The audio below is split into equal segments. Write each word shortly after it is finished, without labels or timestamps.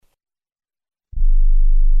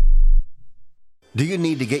Do you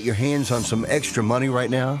need to get your hands on some extra money right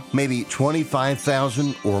now? Maybe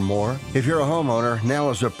 $25,000 or more? If you're a homeowner, now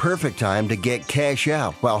is the perfect time to get cash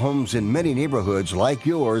out while homes in many neighborhoods like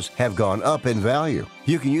yours have gone up in value.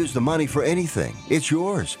 You can use the money for anything. It's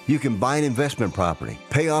yours. You can buy an investment property,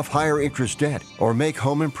 pay off higher interest debt, or make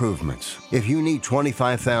home improvements. If you need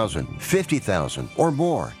 $25,000, $50,000, or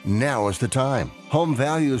more, now is the time. Home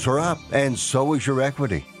values are up, and so is your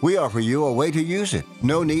equity. We offer you a way to use it.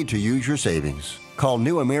 No need to use your savings. Call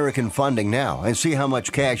New American Funding now and see how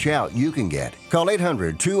much cash out you can get. Call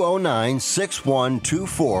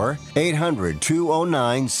 800-209-6124,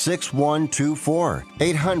 800-209-6124,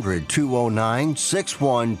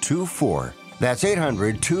 800-209-6124. That's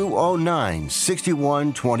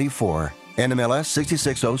 800-209-6124. NMLS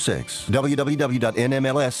 6606.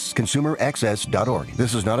 www.nmlsconsumeraccess.org.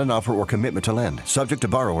 This is not an offer or commitment to lend. Subject to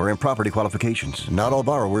borrower and property qualifications. Not all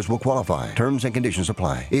borrowers will qualify. Terms and conditions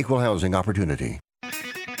apply. Equal housing opportunity.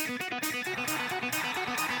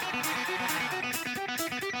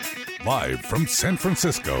 Live from San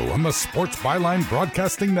Francisco on the Sports Byline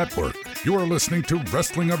Broadcasting Network, you are listening to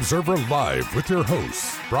Wrestling Observer Live with your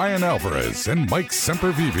hosts, Bryan Alvarez and Mike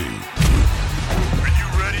Sempervive. Are you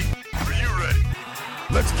ready? Are you ready?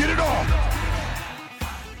 Let's get it on!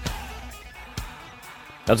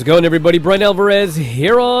 How's it going, everybody? Bryan Alvarez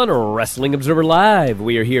here on Wrestling Observer Live.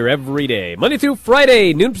 We are here every day, Monday through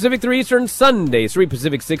Friday, noon Pacific, 3 Eastern, Sunday, 3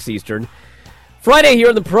 Pacific, 6 Eastern. Friday here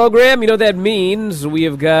on the program, you know what that means. We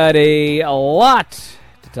have got a lot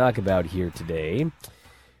to talk about here today,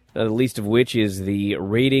 not the least of which is the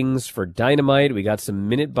ratings for Dynamite. We got some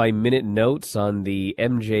minute-by-minute notes on the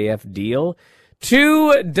MJF deal.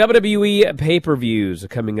 2 WWE pay-per-views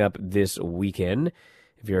coming up this weekend.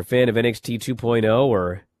 If you're a fan of NXT 2.0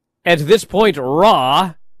 or, at this point,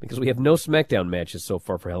 Raw, because we have no SmackDown matches so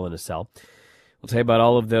far for Hell in a Cell, we'll tell you about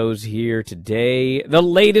all of those here today. The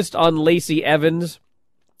latest on Lacey Evans,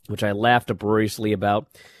 which I laughed uproariously about.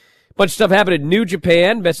 A bunch of stuff happened at New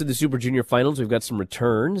Japan, Best of the Super Junior Finals. We've got some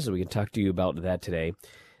returns, so we can talk to you about that today.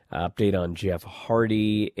 Update on Jeff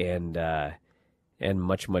Hardy and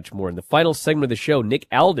much, much more. In the final segment of the show, Nick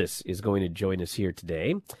Aldis is going to join us here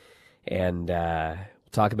today. And we'll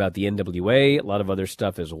talk about the NWA, a lot of other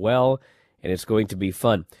stuff as well. And it's going to be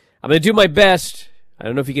fun. I'm going to do my best. I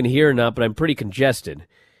don't know if you can hear or not, but I'm pretty congested.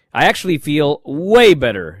 I actually feel way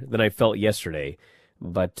better than I felt yesterday,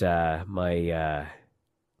 but my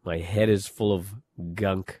head is full of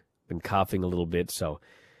gunk. Been coughing a little bit, so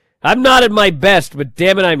I'm not at my best, but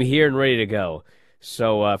damn it, I'm here and ready to go.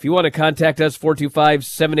 So if you want to contact us,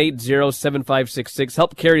 425-780-7566,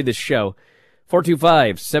 help carry this show,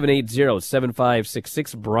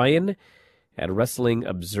 425-780-7566, Bryan at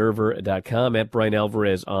WrestlingObserver.com, at Bryan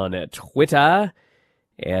Alvarez on Twitter.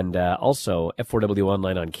 And also, F4W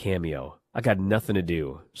Online on Cameo. I got nothing to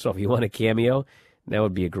do. So if you want a cameo, that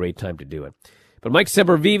would be a great time to do it. But Mike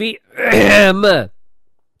Sempervive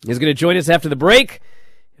is going to join us after the break.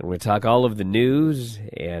 And we're going to talk all of the news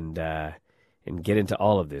and get into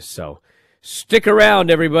all of this. So stick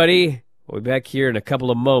around, everybody. We'll be back here in a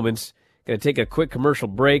couple of moments. Going to take a quick commercial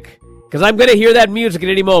break because I'm going to hear that music at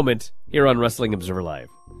any moment here on Wrestling Observer Live.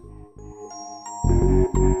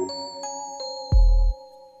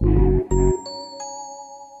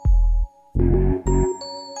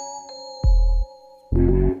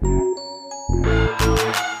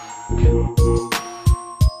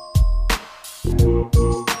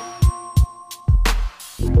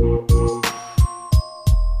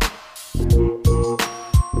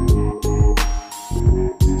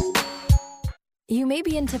 You may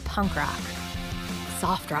be into punk rock,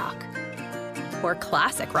 soft rock, or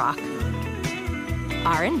classic rock,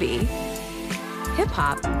 R&B,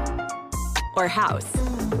 hip-hop, or house,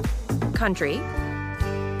 country,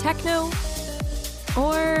 techno,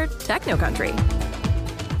 or techno-country.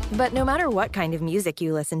 But no matter what kind of music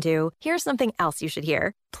you listen to, here's something else you should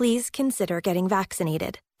hear. Please consider getting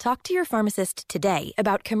vaccinated. Talk to your pharmacist today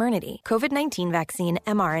about Comirnaty, COVID-19 vaccine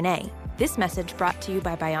mRNA. This message brought to you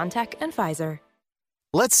by BioNTech and Pfizer.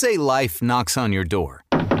 Let's say life knocks on your door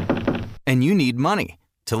and you need money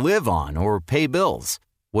to live on or pay bills.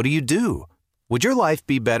 What do? Would your life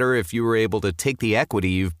be better if you were able to take the equity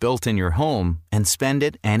you've built in your home and spend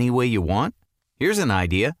it any way you want? Here's an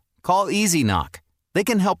idea. Call EasyKnock. They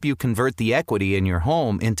can help you convert the equity in your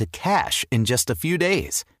home into cash in just a few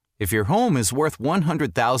days. If your home is worth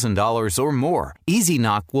 $100,000 or more,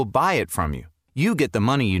 EasyKnock will buy it from you. You get the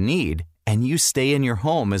money you need, and you stay in your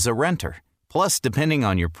home as a renter. Plus, depending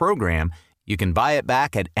on your program, you can buy it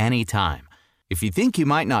back at any time. If you think you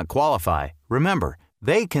might not qualify, remember,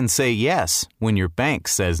 they can say yes when your bank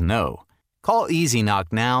says no. Call Easy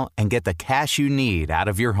Knock now and get the cash you need out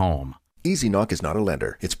of your home. Easy Knock is not a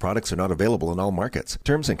lender. Its products are not available in all markets.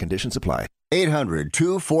 Terms and conditions apply.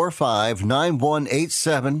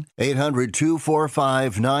 800-245-9187.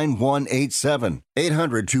 800-245-9187.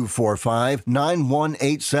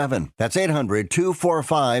 800-245-9187. That's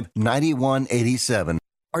 800-245-9187.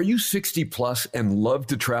 Are you 60 plus and love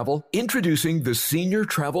to travel? Introducing the Senior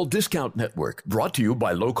Travel Discount Network, brought to you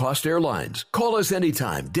by Low Cost Airlines. Call us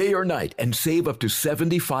anytime, day or night, and save up to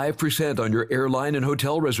 75% on your airline and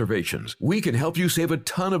hotel reservations. We can help you save a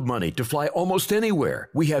ton of money to fly almost anywhere.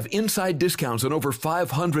 We have inside discounts on over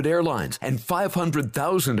 500 airlines and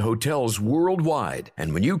 500,000 hotels worldwide.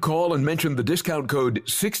 And when you call and mention the discount code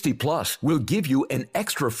 60 plus, we'll give you an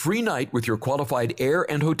extra free night with your qualified air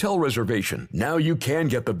and hotel reservation. Now you can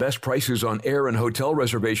get the best prices on air and hotel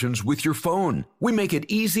reservations with your phone. We make it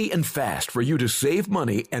easy and fast for you to save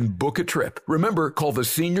money and book a trip. Remember, call the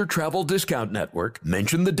Senior Travel Discount Network,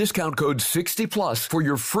 mention the discount code 60+ for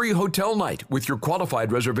your free hotel night with your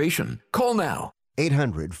qualified reservation. Call now.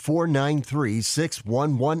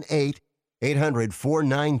 800-493-6118.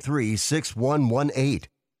 800-493-6118.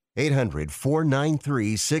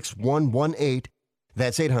 800-493-6118.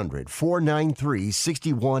 That's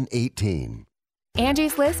 800-493-6118.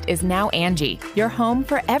 Angie's List is now Angie, your home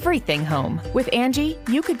for everything home. With Angie,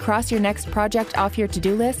 you could cross your next project off your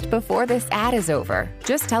to-do list before this ad is over.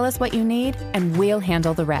 Just tell us what you need, and we'll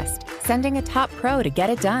handle the rest, sending a top pro to get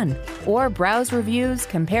it done. Or browse reviews,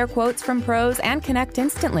 compare quotes from pros, and connect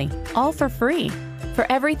instantly, all for free. For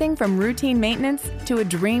everything from routine maintenance to a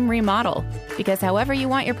dream remodel. Because however you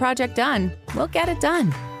want your project done, we'll get it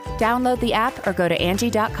done. Download the app or go to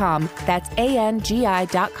Angie.com. That's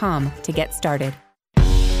ANGI.com to get started.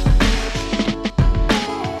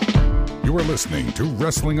 You are listening to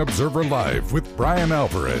Wrestling Observer Live with Bryan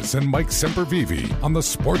Alvarez and Mike Sempervive on the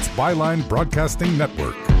Sports Byline Broadcasting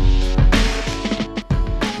Network.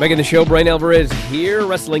 Back in the show, Bryan Alvarez here,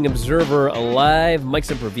 Wrestling Observer Live. Mike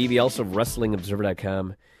Sempervive, also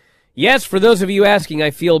WrestlingObserver.com. Yes, for those of you asking,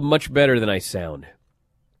 I feel much better than I sound.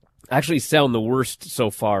 I actually sound the worst so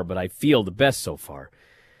far, but I feel the best so far.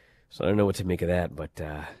 So I don't know what to make of that, but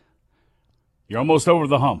you're almost over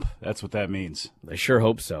the hump. That's what that means. I sure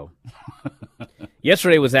hope so.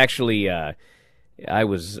 Yesterday was actually I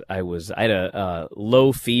had a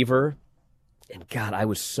low fever, and God, I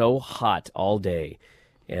was so hot all day,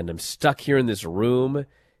 and I'm stuck here in this room,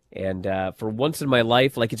 and for once in my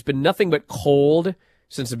life, like, it's been nothing but cold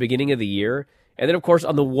since the beginning of the year. And then, of course,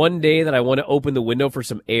 on the one day that I want to open the window for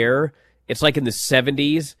some air, it's like in the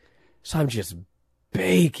 70s. So I'm just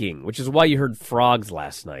baking, which is why you heard frogs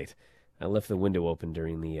last night. I left the window open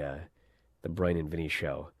during the Bryan and Vinny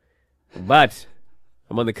show. But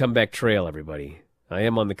I'm on the comeback trail, everybody. I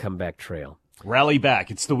am on the comeback trail. Rally back.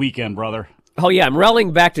 It's the weekend, brother. Oh, yeah. I'm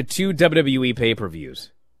rallying back to 2 WWE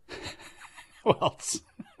pay-per-views. Well,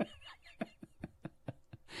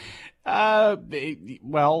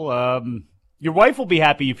 your wife will be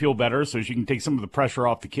happy you feel better, so she can take some of the pressure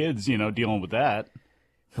off the kids, dealing with that.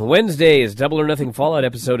 Wednesday is Double or Nothing Fallout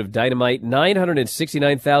episode of Dynamite.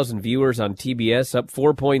 969,000 viewers on TBS, up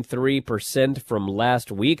 4.3% from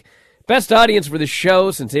last week. Best audience for the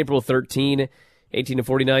show since April 13. 18 to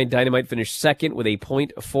 49, Dynamite finished second with a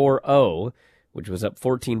 .40, which was up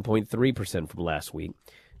 14.3% from last week.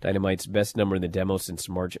 Dynamite's best number in the demo since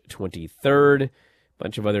March 23rd.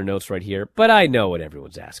 Bunch of other notes right here, but I know what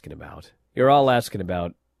everyone's asking about. You're all asking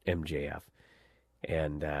about MJF.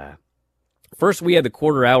 And first, we had the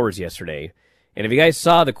quarter hours yesterday. And if you guys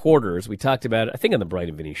saw the quarters, we talked about it, I think, on the Bryan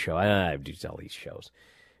and Vinny show. I do all these shows.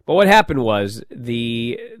 But what happened was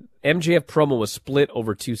the MJF promo was split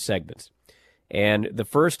over 2 segments. And the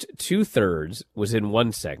first 2/3 was in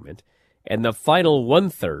one segment. And the final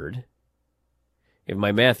 1/3, if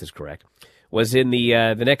my math is correct, was in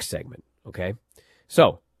the next segment. Okay?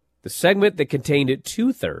 So, the segment that contained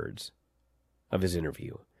 2/3 of his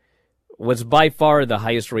interview was by far the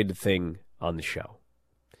highest rated thing on the show.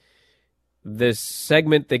 The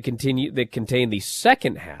segment that contained the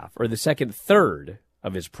second half, or the second third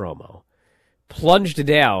of his promo, plunged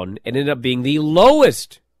down and ended up being the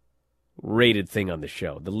lowest rated thing on the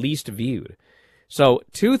show, the least viewed. So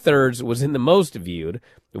 2/3 was in the most viewed,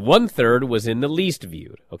 1/3 was in the least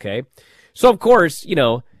viewed, okay? So, of course,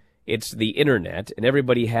 it's the internet, and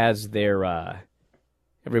everybody has their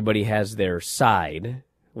side,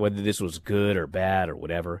 whether this was good or bad or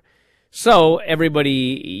whatever. So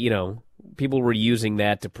everybody, people were using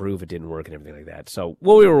that to prove it didn't work and everything like that. So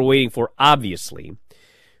what we were waiting for, obviously,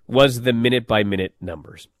 was the minute-by-minute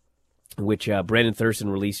numbers, which Brandon Thurston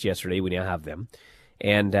released yesterday. We now have them.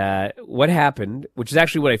 And what happened, which is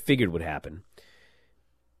actually what I figured would happen,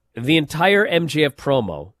 the entire MJF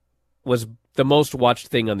promo was the most watched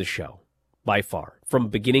thing on the show, by far, from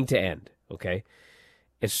beginning to end, okay?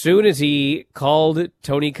 As soon as he called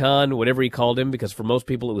Tony Khan, whatever he called him, because for most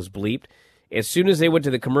people it was bleeped, as soon as they went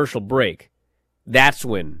to the commercial break, that's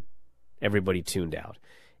when everybody tuned out.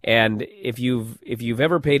 And if you've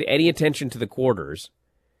ever paid any attention to the quarters,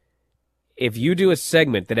 if you do a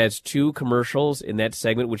segment that has 2 commercials in that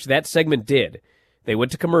segment, which that segment did, they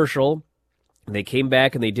went to commercial, they came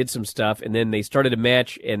back and they did some stuff, and then they started a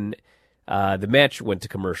match, and the match went to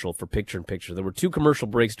commercial for picture-in-picture. There were 2 commercial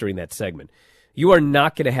breaks during that segment. You are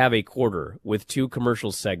not going to have a quarter with 2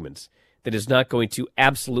 commercial segments that is not going to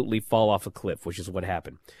absolutely fall off a cliff, which is what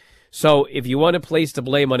happened. So if you want to place the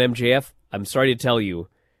blame on MJF, I'm sorry to tell you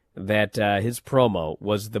that his promo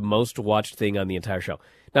was the most watched thing on the entire show.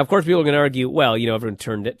 Now, of course, people are going to argue, well, everyone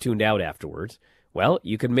tuned out afterwards. Well,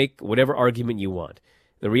 you can make whatever argument you want.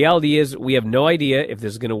 The reality is we have no idea if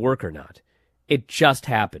this is going to work or not. It just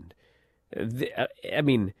happened.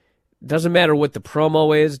 Doesn't matter what the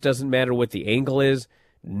promo is, doesn't matter what the angle is.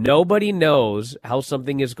 Nobody knows how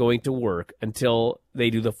something is going to work until they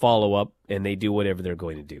do the follow-up and they do whatever they're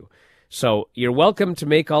going to do. So you're welcome to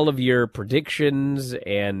make all of your predictions,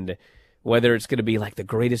 and whether it's going to be like the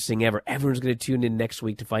greatest thing ever, everyone's going to tune in next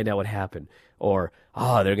week to find out what happened, or,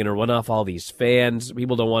 they're going to run off all these fans,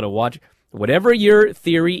 people don't want to watch. Whatever your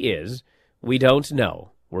theory is, we don't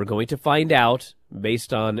know. We're going to find out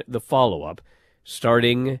based on the follow-up,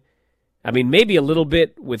 starting, maybe a little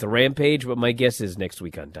bit with Rampage, but my guess is next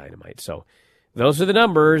week on Dynamite. So those are the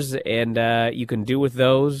numbers, and you can do with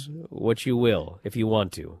those what you will if you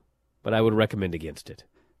want to, but I would recommend against it.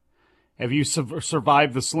 Have you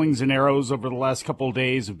survived the slings and arrows over the last couple of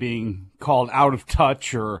days of being called out of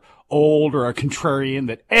touch or old or a contrarian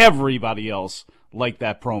that everybody else liked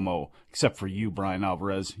that promo? Except for you, Bryan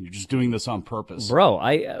Alvarez. You're just doing this on purpose. Bro,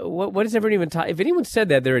 what does everyone even if anyone said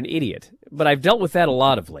that, they're an idiot. But I've dealt with that a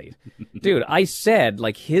lot of late. Dude, I said,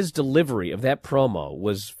 his delivery of that promo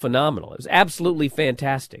was phenomenal. It was absolutely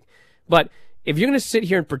fantastic. But if you're going to sit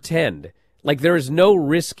here and pretend there is no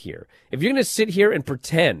risk here, if you're going to sit here and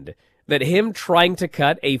pretend that him trying to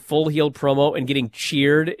cut a full heel promo and getting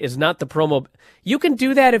cheered is not the promo, you can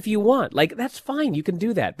do that if you want. That's fine. You can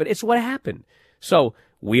do that. But it's what happened. So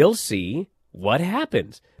we'll see what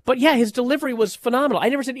happens. But yeah, his delivery was phenomenal. I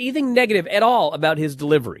never said anything negative at all about his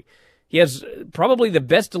delivery. He has probably the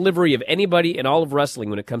best delivery of anybody in all of wrestling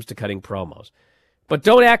when it comes to cutting promos. But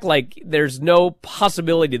don't act like there's no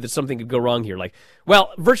possibility that something could go wrong here.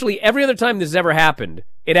 Virtually every other time this has ever happened,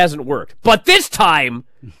 it hasn't worked. But this time,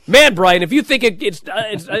 man, Bryan, if you think it's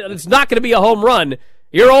not going to be a home run,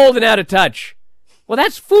 you're old and out of touch. Well,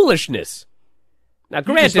 that's foolishness. Now,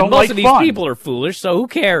 granted, most of these people are foolish, so who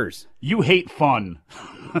cares? You hate fun.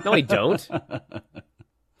 No, I don't.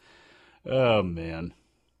 Oh, man.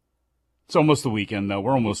 It's almost the weekend, though.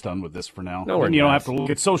 We're almost done with this for now. No, and you don't have to look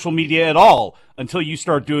at social media at all until you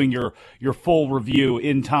start doing your full review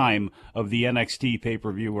in time of the NXT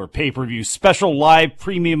pay-per-view or pay-per-view special live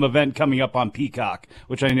premium event coming up on Peacock,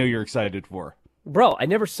 which I know you're excited for. Bro, I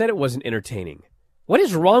never said it wasn't entertaining. What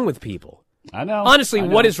is wrong with people? I know. Honestly,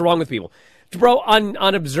 what is wrong with people? Bro,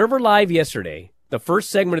 on Observer Live yesterday, the first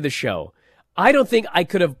segment of the show, I don't think I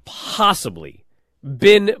could have possibly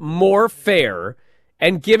been more fair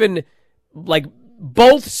and given,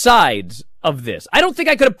 both sides of this. I don't think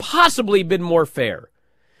I could have possibly been more fair.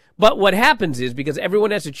 But what happens is, because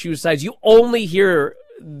everyone has to choose sides, you only hear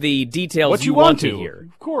the details what you want to hear.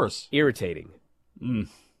 Of course. Irritating.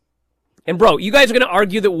 And, bro, you guys are going to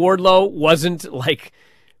argue that Wardlow wasn't,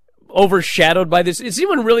 overshadowed by this? Is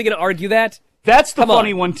anyone really going to argue that? That's the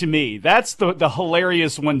funny one to me. That's the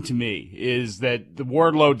hilarious one to me, is that the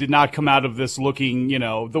Wardlow did not come out of this looking,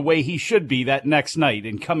 the way he should be that next night,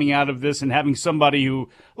 and coming out of this and having somebody who,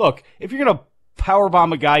 look, if you're going to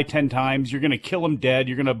powerbomb a guy 10 times, you're going to kill him dead,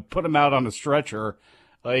 you're going to put him out on a stretcher,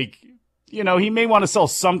 he may want to sell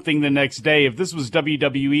something the next day. If this was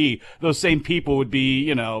WWE, those same people would be,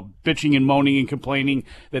 bitching and moaning and complaining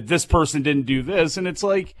that this person didn't do this, and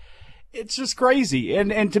it's just crazy.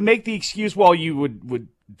 And to make the excuse, you would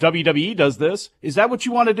WWE does this. Is that what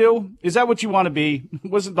you want to do? Is that what you want to be?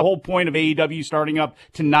 Wasn't the whole point of AEW starting up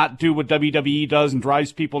to not do what WWE does and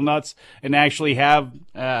drives people nuts and actually have,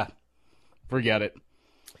 forget it.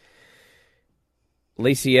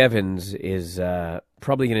 Lacey Evans is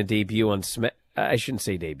probably going to debut on I shouldn't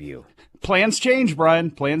say debut. Plans change,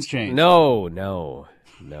 Bryan. Plans change. No.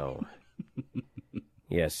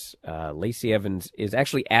 Yes, Lacey Evans is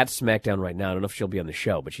actually at SmackDown right now. I don't know if she'll be on the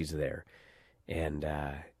show, but she's there. And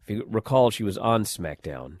If you recall, she was on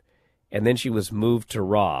SmackDown, and then she was moved to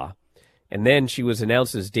Raw, and then she was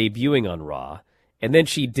announced as debuting on Raw, and then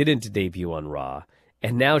she didn't debut on Raw,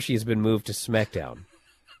 and now she's been moved to SmackDown.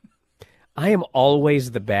 I am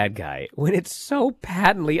always the bad guy when it's so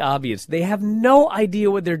patently obvious. They have no idea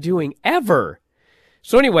what they're doing, ever.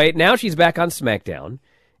 So anyway, now she's back on SmackDown,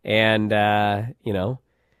 and, I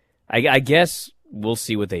guess we'll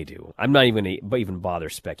see what they do. I'm not even going to even bother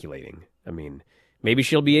speculating. I mean, maybe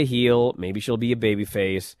she'll be a heel, maybe she'll be a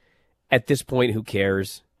babyface. At this point, who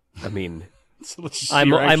cares? I mean, so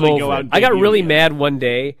I'm over it. I got really mad one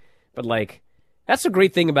day, but that's the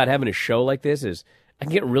great thing about having a show like this is I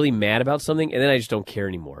can get really mad about something, and then I just don't care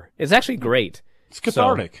anymore. It's actually great. It's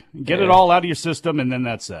cathartic. So, get it all out of your system, and then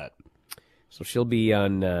that's it. So she'll be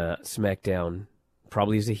on SmackDown,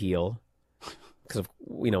 probably as a heel, because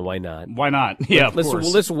why not? Why not? Yeah, of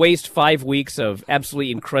course. Let's waste 5 weeks of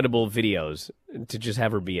absolutely incredible videos to just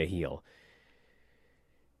have her be a heel.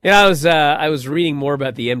 Yeah, I was reading more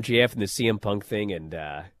about the MJF and the CM Punk thing, and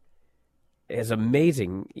it's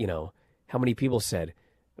amazing, how many people said,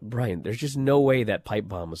 Bryan, there's just no way that pipe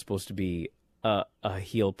bomb was supposed to be a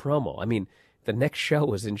heel promo. I mean, the next show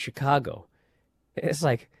was in Chicago. It's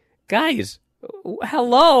like, guys,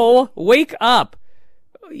 hello, wake up.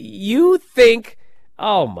 You think,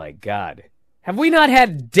 oh my God, have we not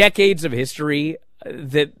had decades of history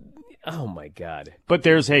that, oh my God. But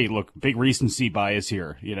there's, big recency bias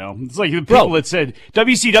here, It's like the people that said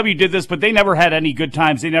WCW did this, but they never had any good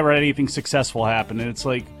times. They never had anything successful happen. And it's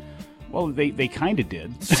like, well, they kind of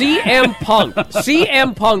did. CM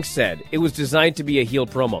Punk said it was designed to be a heel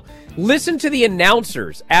promo. Listen to the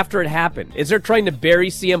announcers after it happened. Is they're trying to bury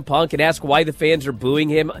CM Punk and ask why the fans are booing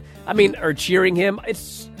him? Or cheering him?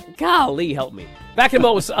 It's, golly, help me. Back in a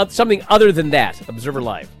moment with something other than that. Observer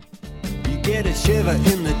Live. You get a shiver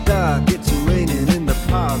in the dark. It's raining in the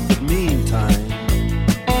park. But meantime,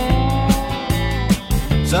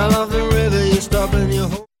 sound of the river, you stop and you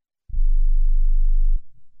hold.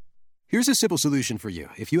 Here's a simple solution for you.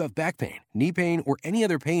 If you have back pain, knee pain, or any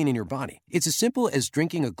other pain in your body, it's as simple as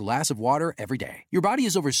drinking a glass of water every day. Your body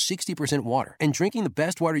is over 60% water, and drinking the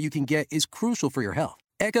best water you can get is crucial for your health.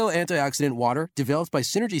 Echo Antioxidant Water, developed by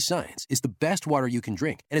Synergy Science, is the best water you can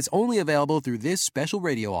drink, and it's only available through this special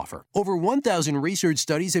radio offer. Over 1,000 research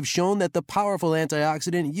studies have shown that the powerful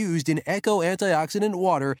antioxidant used in Echo Antioxidant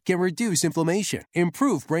Water can reduce inflammation,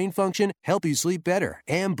 improve brain function, help you sleep better,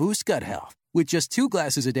 and boost gut health. With just 2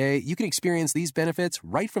 glasses a day, you can experience these benefits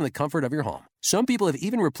right from the comfort of your home. Some people have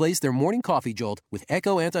even replaced their morning coffee jolt with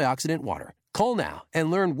Echo Antioxidant Water. Call now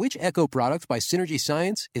and learn which Echo product by Synergy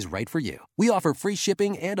Science is right for you. We offer free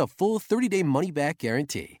shipping and a full 30-day money-back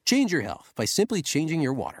guarantee. Change your health by simply changing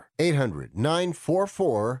your water.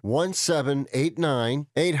 800-944-1789.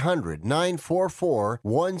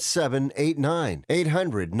 800-944-1789.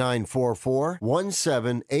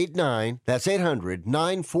 800-944-1789. That's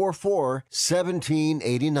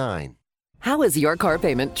 800-944-1789. How is your car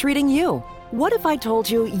payment treating you? What if I told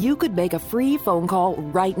you you could make a free phone call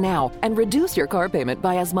right now and reduce your car payment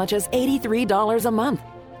by as much as $83 a month?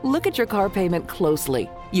 Look at your car payment closely.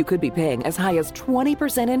 You could be paying as high as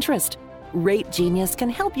 20% interest. Rate Genius can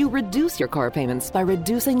help you reduce your car payments by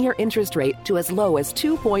reducing your interest rate to as low as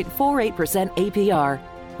 2.48% APR.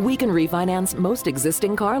 We can refinance most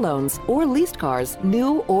existing car loans or leased cars,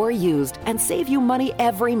 new or used, and save you money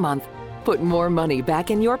every month. Put more money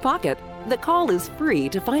back in your pocket. The call is free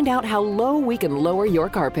to find out how low we can lower your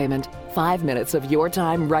car payment. 5 minutes of your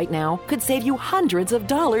time right now could save you hundreds of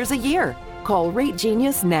dollars a year. Call Rate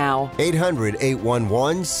Genius now.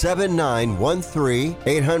 800-811-7913.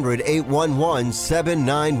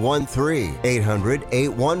 800-811-7913.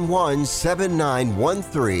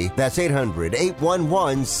 800-811-7913. That's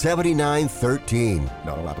 800-811-7913.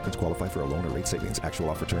 Not all applicants qualify for a loan or rate savings. Actual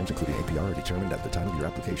offer terms, including APR, are determined at the time of your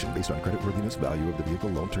application based on creditworthiness, value of the vehicle,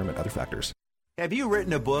 loan term, and other factors. Have you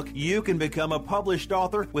written a book? You can become a published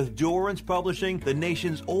author with Dorrance Publishing, the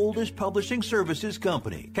nation's oldest publishing services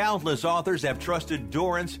company. Countless authors have trusted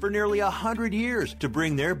Dorrance for nearly 100 years to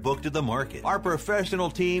bring their book to the market. Our professional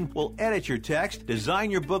team will edit your text, design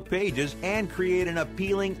your book pages, and create an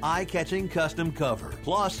appealing, eye-catching custom cover.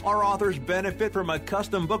 Plus, our authors benefit from a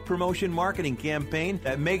custom book promotion marketing campaign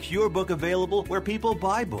that makes your book available where people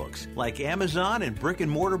buy books, like Amazon and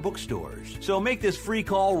brick-and-mortar bookstores. So make this free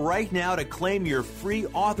call right now to claim your your free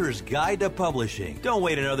author's guide to publishing. Don't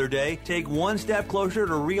wait another day. Take one step closer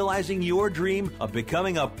to realizing your dream of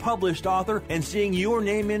becoming a published author and seeing your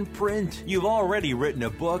name in print. You've already written a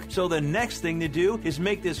book, so the next thing to do is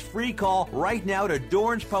make this free call right now to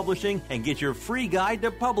Dorrance Publishing and get your free guide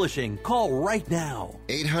to publishing. Call right now.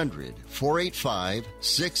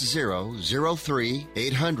 800-485-6003.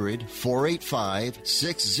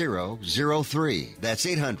 800-485-6003. That's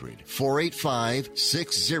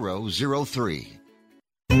 800-485-6003.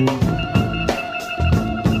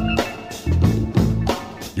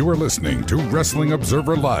 You are listening to Wrestling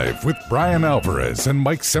Observer Live with Bryan Alvarez and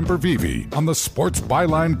Mike Sempervive on the Sports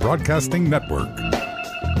Byline Broadcasting Network.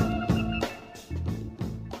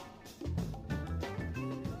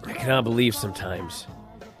 I cannot believe sometimes.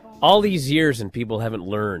 All these years and people haven't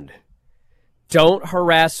learned. Don't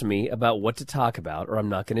harass me about what to talk about or I'm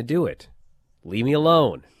not going to do it. Leave me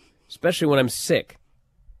alone, especially when I'm sick.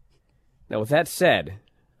 Now, with that said,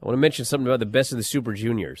 I want to mention something about the best of the Super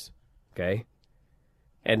Juniors, okay?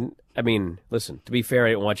 And, I mean, listen, to be fair,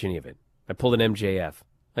 I didn't watch any of it. I pulled an MJF.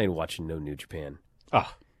 I ain't watching no New Japan.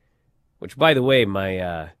 Ah. Which, by the way,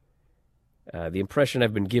 my the impression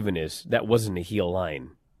I've been given is that wasn't a heel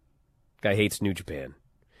line. Guy hates New Japan.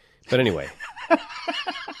 But anyway.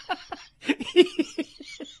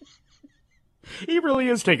 He really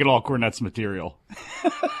is taking all Cornette's material.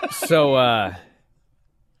 So,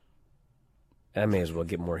 I may as well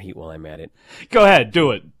get more heat while I'm at it. Go ahead,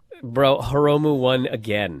 do it. Bro, Hiromu won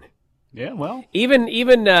again. Yeah, well. Even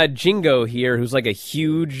Jingo here, who's like a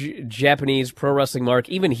huge Japanese pro wrestling mark,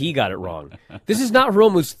 even he got it wrong. This is not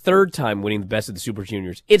Hiromu's third time winning the best of the Super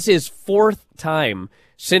Juniors. It's his fourth time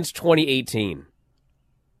since 2018.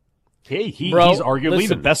 Hey, he's Bro, arguably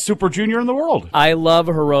the best Super Junior in the world. I love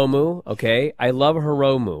Hiromu, okay? I love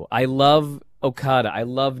Hiromu. I love Okada. I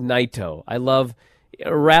love Naito. I love...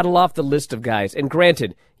 Rattle off the list of guys. And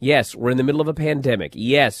granted, yes, we're in the middle of a pandemic.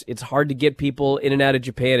 Yes, it's hard to get people in and out of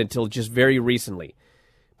Japan until just very recently.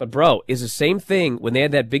 But, bro, it's the same thing when they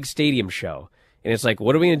had that big stadium show. And it's like,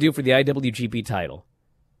 what are we going to do for the IWGP title?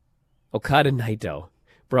 Okada Naito.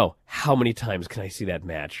 Bro, how many times can I see that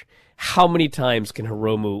match? How many times can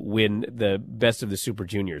Hiromu win the best of the Super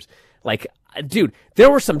Juniors? Like, dude, there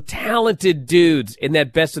were some talented dudes in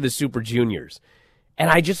that best of the Super Juniors. And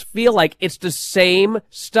I just feel like it's the same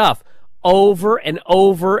stuff over and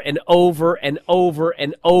over and over and over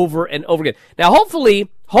and over and over again. Now, hopefully,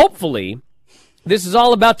 this is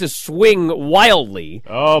all about to swing wildly.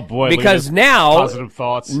 Oh, boy. Because now, positive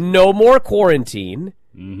thoughts. No more quarantine.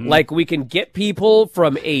 Mm-hmm. Like, we can get people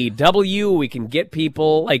from AEW. We can get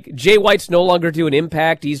people, like, Jay White's no longer doing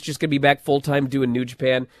Impact. He's just going to be back full-time doing New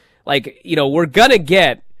Japan. Like, you know, we're going to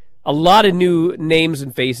get a lot of new names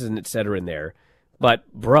and faces and et cetera in there.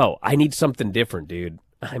 But, bro, I need something different, dude.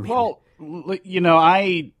 I mean, well, you know,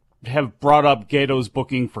 I have brought up Gato's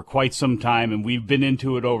booking for quite some time, and we've been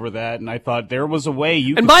into it over that, and I thought there was a way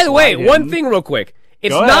you could. And by the way, in. one thing real quick.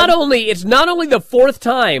 It's not only the fourth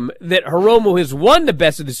time that Hiromu has won the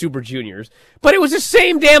best of the Super Juniors, but it was the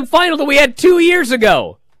same damn final that we had 2 years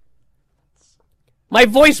ago. My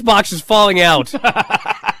voice box is falling out.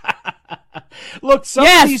 Look, some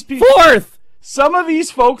of these people, fourth. Some of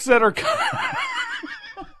these folks that are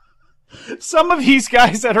some of these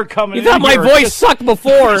guys that are coming in. You thought my voice sucked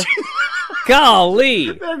before.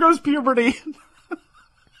 Golly. There goes puberty.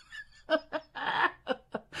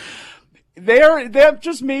 That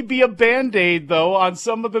just may be a Band-Aid, though, on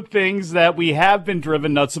some of the things that we have been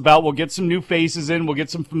driven nuts about. We'll get some new faces in. We'll get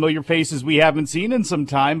some familiar faces we haven't seen in some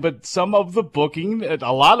time. But some of the booking,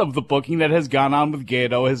 a lot of the booking that has gone on with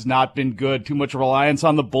Gato has not been good. Too much reliance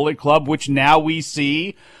on the Bullet Club, which now we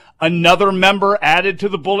see another member added to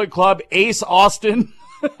the Bullet Club. Ace Austin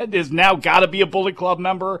is now got to be a Bullet Club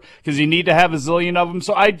member because you need to have a zillion of them.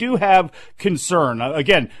 So I do have concern.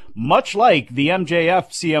 Again, much like the MJF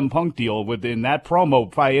CM Punk deal within that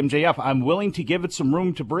promo by MJF, I'm willing to give it some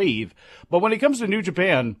room to breathe. But when it comes to New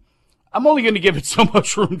Japan, I'm only going to give it so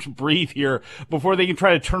much room to breathe here before they can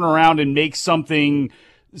try to turn around and make something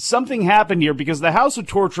happen here, because the House of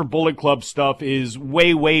Torture Bullet Club stuff is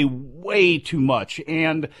way, way, way too much.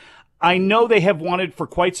 And I know they have wanted for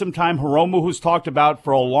quite some time. Hiromu, who's talked about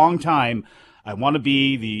for a long time, I want to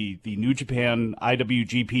be the New Japan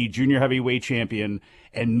IWGP Junior Heavyweight Champion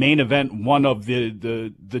and main event one of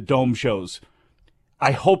the Dome shows.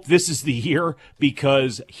 I hope this is the year,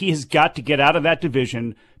 because he has got to get out of that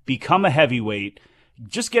division, become a heavyweight,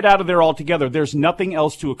 just get out of there altogether. There's nothing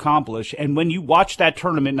else to accomplish. And when you watch that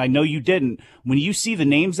tournament, and I know you didn't, when you see the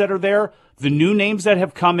names that are there, the new names that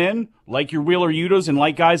have come in, like your Wheeler Yutas and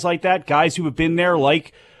like guys like that, guys who have been there,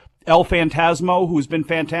 like El Phantasmo, who's been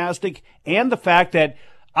fantastic, and the fact that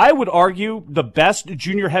I would argue the best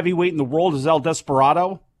junior heavyweight in the world is El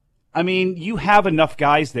Desperado. I mean, you have enough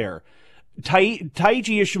guys there. Taiji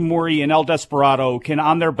Ishimori and El Desperado can,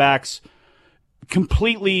 on their backs,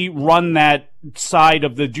 completely run that side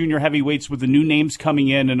of the junior heavyweights with the new names coming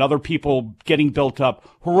in and other people getting built up.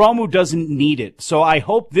 Hiromu doesn't need it. So I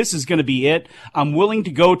hope this is going to be it. I'm willing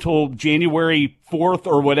to go till January 4th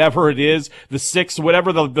or whatever it is, the 6th,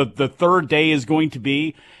 whatever the third day is going to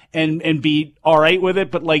be, and be all right with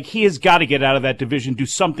it. But like, he has got to get out of that division, do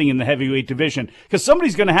something in the heavyweight division, because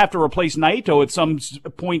somebody's going to have to replace Naito at some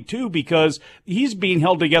point too, because he's being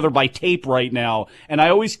held together by tape right now. And I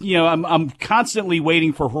always, I'm constantly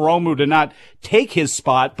waiting for Hiromu to not take his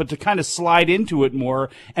spot, but to kind of slide into it more,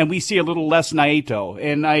 and we see a little less Naito.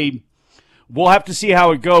 And we'll have to see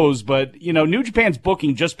how it goes. But, New Japan's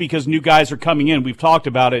booking, just because new guys are coming in, we've talked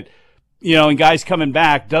about it, and guys coming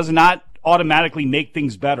back, does not automatically make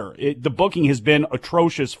things better. The booking has been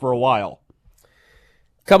atrocious for a while.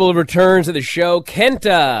 Couple of returns of the show.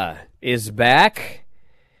 Kenta is back.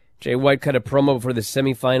 Jay White cut a promo for the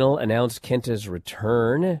semifinal, announced Kenta's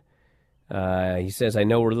return. He says, I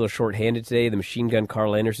know we're a little short-handed today. The Machine Gun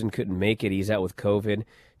Carl Anderson couldn't make it. He's out with COVID.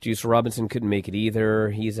 Juice Robinson couldn't make it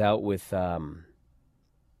either. He's out with, what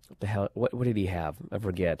the hell, what did he have? I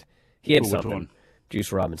forget. He had something. One?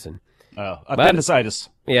 Juice Robinson. Appendicitis.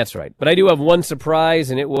 Yeah, that's right. But I do have one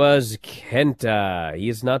surprise, and it was Kenta. He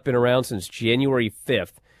has not been around since January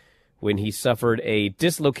 5th, when he suffered a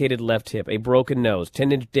dislocated left hip, a broken nose,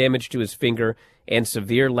 tendon damage to his finger, and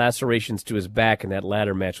severe lacerations to his back in that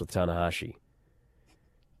ladder match with Tanahashi.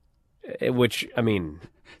 Which, I mean...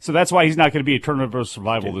 So that's why he's not going to be a Tournament of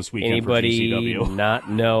Survival this weekend anybody for GCW. Not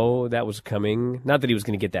know that was coming? Not that he was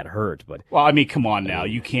going to get that hurt, but... Well, I mean, come on now.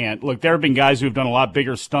 You can't. Look, there have been guys who have done a lot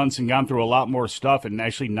bigger stunts and gone through a lot more stuff and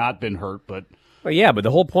actually not been hurt, but... Well, yeah, but the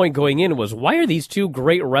whole point going in was, why are these two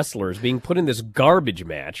great wrestlers being put in this garbage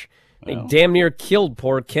match? They damn near killed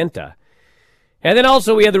poor Kenta. And then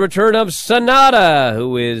also we had the return of Sonata,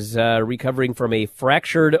 who is recovering from a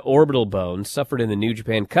fractured orbital bone, suffered in the New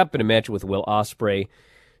Japan Cup in a match with Will Ospreay.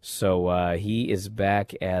 So he is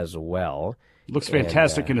back as well. Looks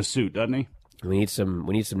fantastic in a suit, doesn't he? We need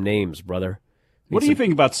some names, brother. What do you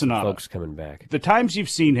think about Sonata? Folks coming back. The times you've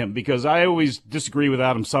seen him, because I always disagree with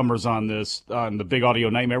Adam Summers on this, on the Big Audio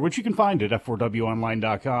Nightmare, which you can find at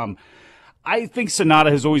f4wonline.com. I think Sonata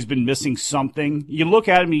has always been missing something. You look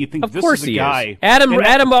at him and you think, this is a guy.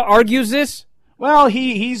 Adam argues this? Well,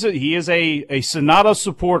 he is a Sonata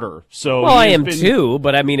supporter. So well, I am too,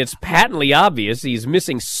 but I mean, it's patently obvious he's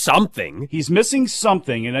missing something. He's missing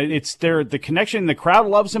something, and it's there. The connection, the crowd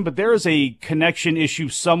loves him, but there is a connection issue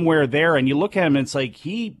somewhere there. And you look at him, and it's like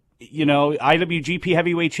IWGP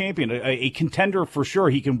Heavyweight Champion, a contender for sure.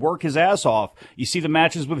 He can work his ass off. You see the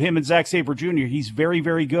matches with him and Zack Sabre Jr. He's very,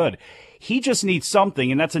 very good. He just needs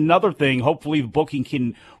something, and that's another thing. Hopefully the booking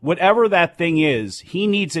can, whatever that thing is, he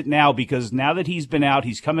needs it now, because now that he's been out,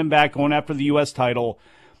 he's coming back, going after the U.S. title.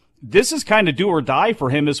 This is kind of do or die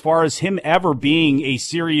for him as far as him ever being a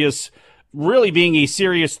serious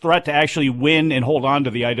threat to actually win and hold on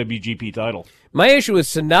to the IWGP title. My issue with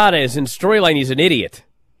Sonata is in storyline, he's an idiot.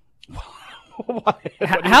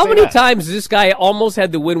 How many times this guy almost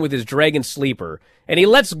had the win with his Dragon Sleeper, and he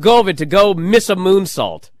lets go of it to go miss a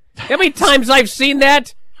moonsault? How many times I've seen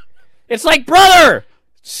that? It's like, brother,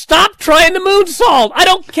 stop trying the moonsault. I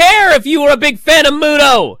don't care if you were a big fan of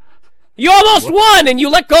Muto. You almost won, and you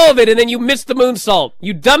let go of it, and then you missed the moonsault.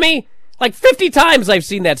 You dummy. Like 50 times I've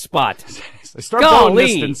seen that spot. Start going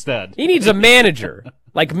missed instead. He needs a manager,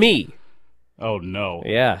 like me. Oh, no.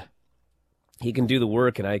 Yeah. He can do the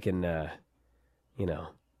work, and I can,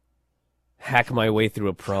 hack my way through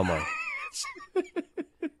a promo.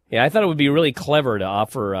 Yeah, I thought it would be really clever to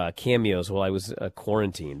offer cameos while I was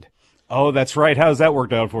quarantined. Oh, that's right. How's that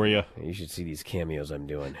worked out for you? You should see these cameos I'm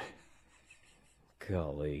doing.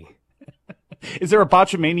 Golly. Is there a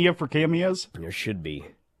botchamania for cameos? There should be.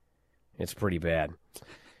 It's pretty bad.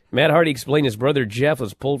 Matt Hardy explained his brother Jeff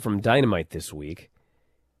was pulled from Dynamite this week.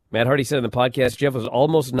 Matt Hardy said in the podcast Jeff was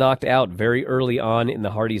almost knocked out very early on in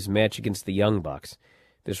the Hardys' match against the Young Bucks.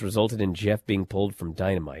 This resulted in Jeff being pulled from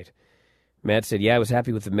Dynamite. Matt said, I was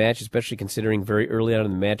happy with the match, especially considering very early on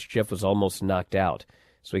in the match, Jeff was almost knocked out.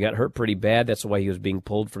 So he got hurt pretty bad. That's why he was being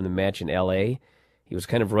pulled from the match in L.A. He was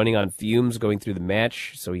kind of running on fumes going through the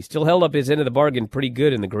match, so he still held up his end of the bargain pretty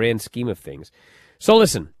good in the grand scheme of things. So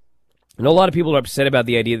listen, I know a lot of people are upset about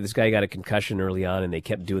the idea that this guy got a concussion early on and they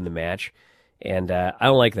kept doing the match, and I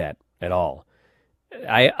don't like that at all.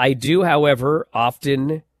 I do, however,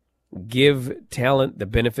 often give talent the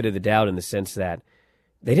benefit of the doubt in the sense that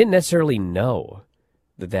they didn't necessarily know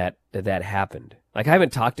that happened. Like, I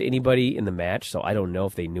haven't talked to anybody in the match, so I don't know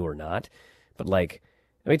if they knew or not. But, like,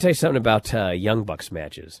 let me tell you something about Young Bucks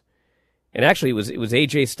matches. And actually, it was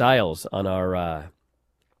AJ Styles on our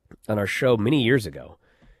show many years ago.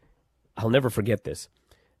 I'll never forget this.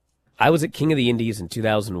 I was at King of the Indies in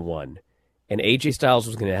 2001, and AJ Styles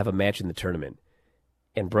was going to have a match in the tournament.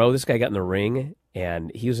 And, bro, this guy got in the ring,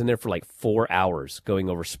 and he was in there for like 4 hours going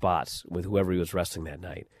over spots with whoever he was wrestling that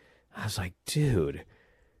night. I was like, dude,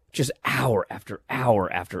 just hour after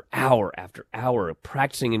hour after hour after hour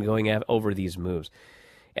practicing and going over these moves.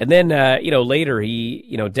 And then, later,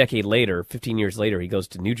 a decade later, 15 years later, he goes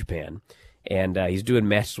to New Japan, and he's doing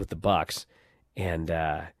matches with the Bucks. And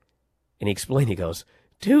he explained, he goes,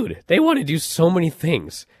 dude, they want to do so many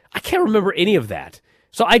things. I can't remember any of that.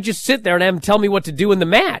 So I just sit there and have them tell me what to do in the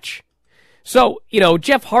match. So,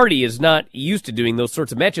 Jeff Hardy is not used to doing those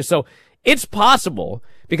sorts of matches. So it's possible,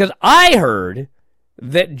 because I heard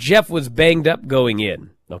that Jeff was banged up going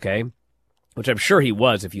in, okay? Which I'm sure he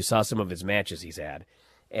was if you saw some of his matches he's had.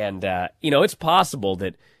 And, it's possible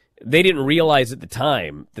that they didn't realize at the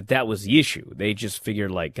time that was the issue. They just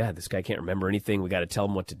figured, like, God, this guy can't remember anything. We got to tell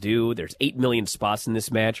him what to do. There's 8 million spots in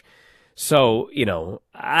this match. So,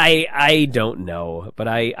 I don't know. But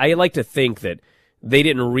I like to think that they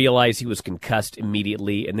didn't realize he was concussed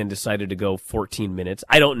immediately and then decided to go 14 minutes.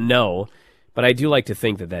 I don't know. But I do like to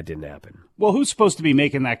think that didn't happen. Well, who's supposed to be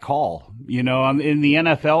making that call? In the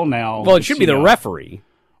NFL now. Well, it should be the referee.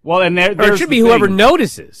 Well, and or it should be whoever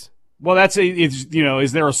notices. Well,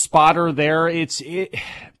 is there a spotter there? It's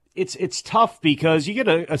tough because you get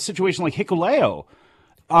a situation like Hikuleo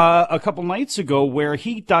a couple nights ago where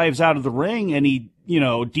he dives out of the ring and he,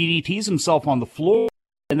 DDTs himself on the floor,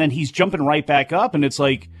 and then he's jumping right back up, and it's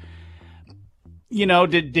like,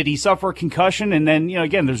 did he suffer a concussion? And then,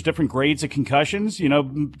 again, there's different grades of concussions.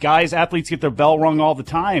 Athletes get their bell rung all the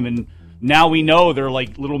time, and now we know they're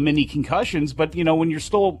like little mini concussions. But when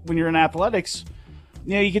you're in athletics,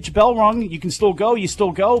 you get your bell rung, you can still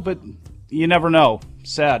go, but you never know.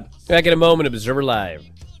 Sad. Back in a moment, Observer Live.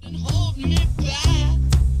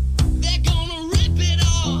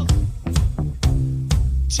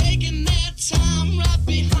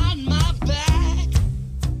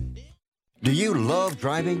 Do you love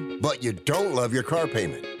driving, but you don't love your car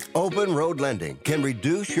payment? Open Road Lending can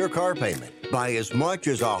reduce your car payment by as much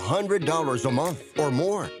as $100 a month or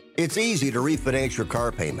more. It's easy to refinance your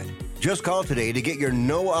car payment. Just call today to get your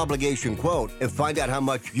no-obligation quote and find out how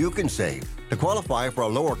much you can save. To qualify for a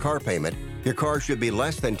lower car payment, your car should be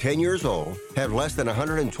less than 10 years old, have less than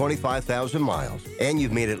 125,000 miles, and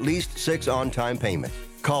you've made at least 6 on-time payments.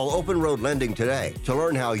 Call Open Road Lending today to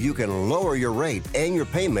learn how you can lower your rate and your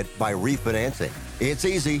payment by refinancing. It's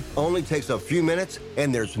easy, only takes a few minutes,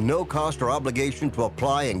 and there's no cost or obligation to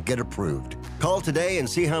apply and get approved. Call today and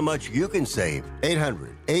see how much you can save.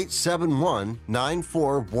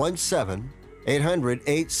 800-871-9417.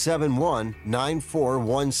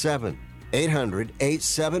 800-871-9417.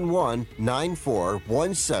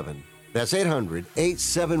 800-871-9417. That's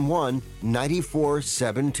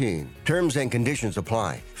 800-871-9417. Terms and conditions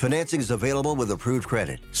apply. Financing is available with approved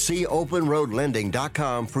credit. See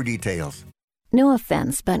openroadlending.com for details. No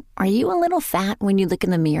offense, but are you a little fat when you look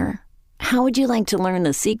in the mirror? How would you like to learn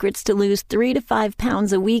the secrets to lose 3 to 5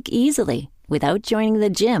 pounds a week easily without joining the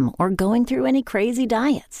gym or going through any crazy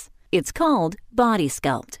diets? It's called Body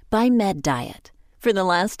Sculpt by Med Diet. For the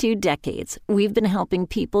last 2 decades, we've been helping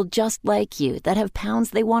people just like you that have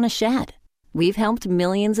pounds they want to shed. We've helped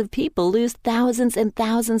millions of people lose thousands and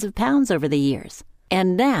thousands of pounds over the years.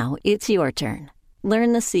 And now it's your turn.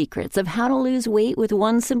 Learn the secrets of how to lose weight with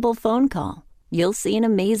one simple phone call. You'll see an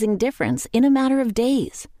amazing difference in a matter of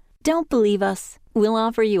days. Don't believe us? We'll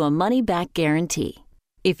offer you a money-back guarantee.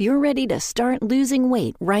 If you're ready to start losing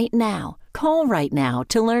weight right now, call right now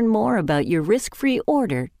to learn more about your risk-free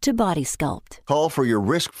order to Body Sculpt. Call for your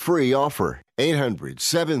risk-free offer.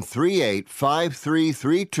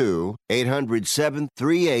 800-738-5332.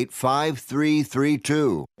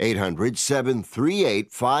 800-738-5332.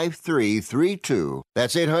 800-738-5332.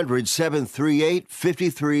 That's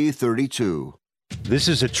 800-738-5332. This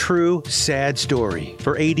is a true, sad story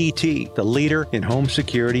for ADT, the leader in home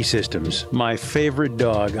security systems. My favorite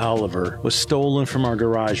dog, Oliver, was stolen from our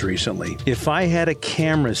garage recently. If I had a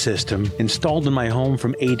camera system installed in my home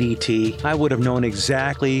from ADT, I would have known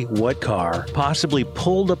exactly what car possibly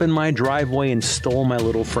pulled up in my driveway and stole my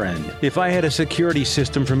little friend. If I had a security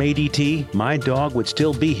system from ADT, my dog would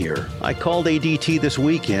still be here. I called ADT this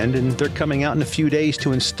weekend, and they're coming out in a few days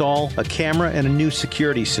to install a camera and a new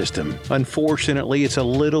security system. Unfortunately, Unfortunately, it's a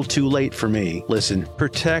little too late for me. Listen,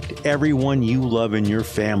 protect everyone you love in your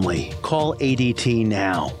family. Call ADT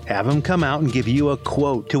now. Have them come out and give you a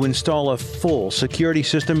quote to install a full security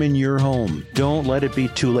system in your home. Don't let it be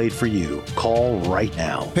too late for you. Call right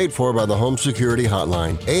now. Paid for by the Home Security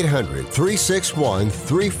Hotline.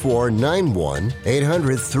 800-361-3491.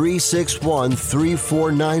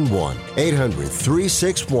 800-361-3491.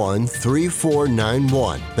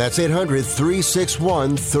 800-361-3491. That's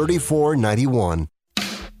 800-361-3491.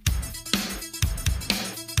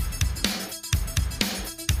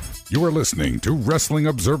 You are listening to Wrestling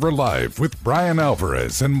Observer Live with Bryan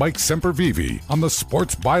Alvarez and Mike Sempervive on the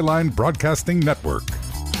Sports Byline Broadcasting Network.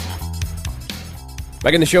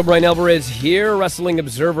 Back in the show, Bryan Alvarez here, Wrestling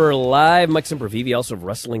Observer Live. Mike Sempervive, also of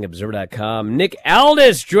WrestlingObserver.com. Nick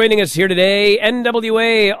Aldis joining us here today.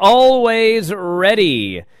 NWA Always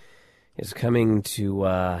Ready is coming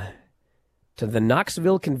to the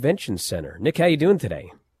Knoxville Convention Center. Nick, how you doing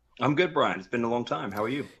today? I'm good, Bryan. It's been a long time. How are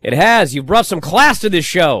you? It has. You've brought some class to this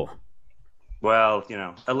show. Well,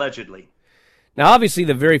 allegedly. Now, obviously,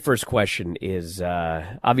 the very first question is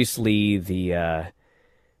obviously the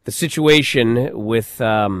situation with,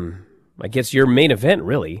 I guess, your main event,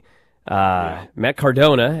 really. Matt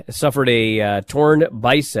Cardona suffered a torn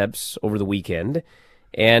biceps over the weekend.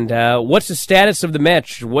 And what's the status of the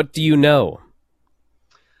match? What do you know?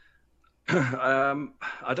 I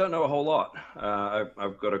don't know a whole lot.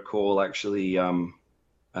 I've got a call actually in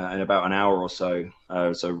about an hour or so.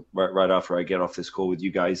 So right after I get off this call with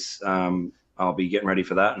you guys, I'll be getting ready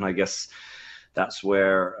for that, and I guess that's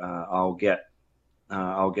where I'll get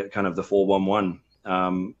kind of the 411.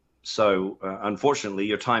 So unfortunately,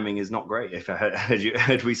 your timing is not great. If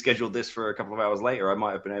had we scheduled this for a couple of hours later, I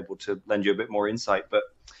might have been able to lend you a bit more insight. But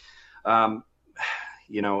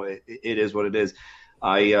it is what it is.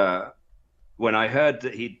 When I heard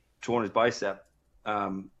that he'd torn his bicep,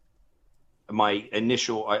 my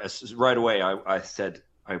initial, right away, I said,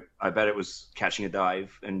 I bet it was catching a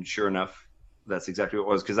dive. And sure enough, that's exactly what it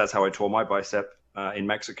was, because that's how I tore my bicep in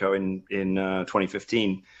Mexico in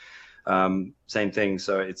 2015. Same thing.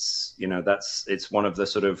 So it's one of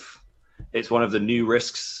the new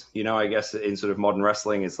risks, I guess, in sort of modern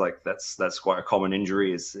wrestling. Is like that's quite a common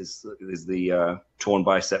injury is the torn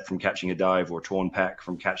bicep from catching a dive, or torn pec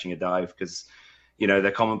from catching a dive, because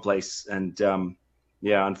they're commonplace. And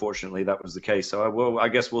unfortunately that was the case. So I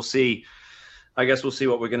guess we'll see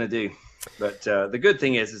what we're going to do. But the good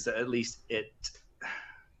thing is that at least it,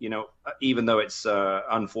 even though it's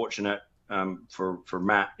unfortunate for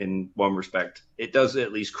Matt in one respect, it does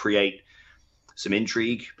at least create some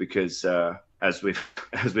intrigue, because as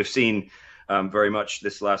we've seen very much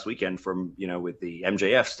this last weekend from with the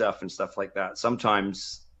MJF stuff and stuff like that,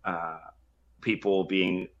 sometimes people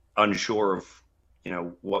being unsure of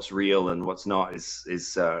what's real and what's not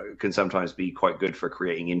is can sometimes be quite good for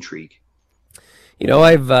creating intrigue.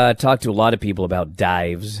 I've talked to a lot of people about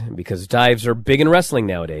dives, because dives are big in wrestling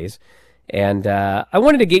nowadays. And I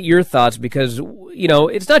wanted to get your thoughts, because,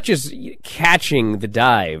 it's not just catching the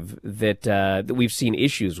dive that we've seen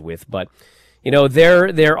issues with, but,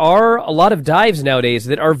 there are a lot of dives nowadays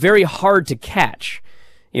that are very hard to catch.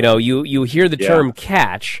 You hear the term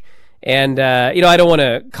catch, and, I don't want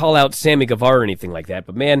to call out Sammy Guevara or anything like that,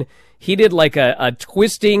 but, man, he did like a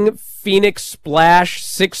twisting Phoenix splash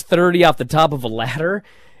 630 off the top of a ladder.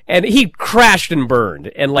 And he crashed and burned.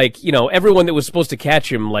 And, everyone that was supposed to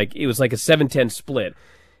catch him, it was like a 7-10 split.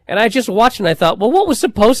 And I just watched and I thought, well, what was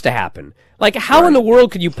supposed to happen? How in the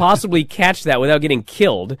world could you possibly catch that without getting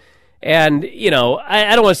killed? And,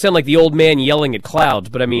 I don't want to sound like the old man yelling at clouds,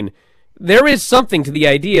 but, I mean, there is something to the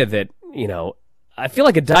idea that, I feel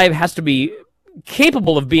like a dive has to be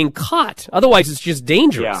capable of being caught. Otherwise, it's just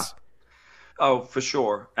dangerous. Yeah. Oh, for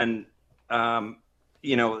sure. And, for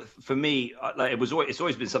me, it's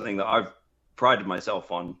always been something that I've prided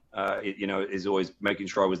myself on, is always making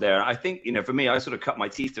sure I was there. And I think, for me, I sort of cut my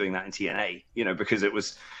teeth doing that in TNA, because it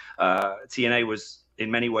was, TNA was in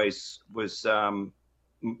many ways was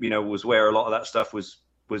where a lot of that stuff was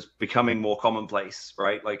becoming more commonplace,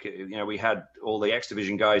 right? We had all the X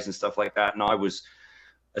Division guys and stuff like that. And I was,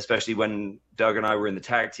 especially when Doug and I were in the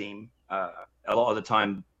tag team, a lot of the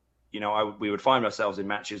time, we would find ourselves in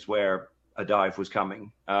matches where a dive was coming.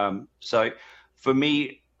 So for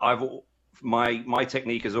me, my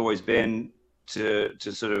technique has always been to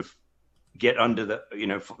sort of get under the,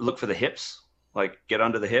 look for the hips, get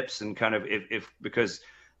under the hips, and kind of if because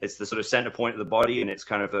it's the sort of center point of the body, and it's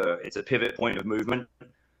kind of it's a pivot point of movement.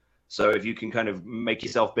 So if you can kind of make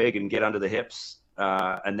yourself big and get under the hips,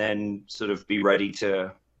 and then sort of be ready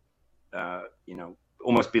to,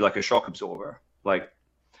 almost be like a shock absorber,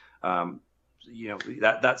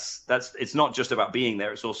 that's it's not just about being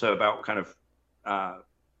there. It's also about kind of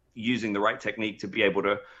using the right technique to be able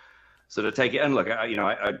to sort of take it. And look,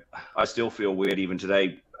 I still feel weird even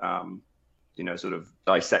today, sort of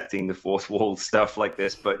dissecting the fourth wall stuff like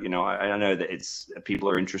this. But I know that people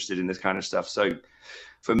are interested in this kind of stuff. So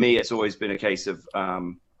for me, it's always been a case of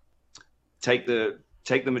take the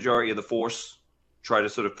majority of the force, try to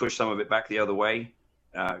sort of push some of it back the other way.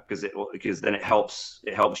 Because then it helps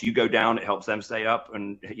you go down, it helps them stay up,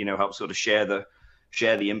 and helps sort of share the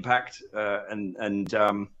impact.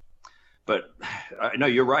 But I know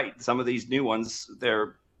you're right. Some of these new ones,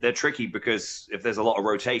 they're tricky because if there's a lot of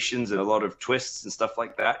rotations and a lot of twists and stuff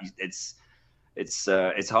like that,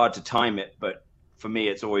 it's hard to time it. But for me,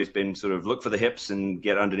 it's always been sort of look for the hips and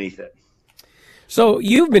get underneath it. So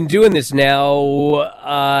you've been doing this now,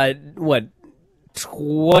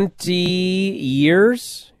 20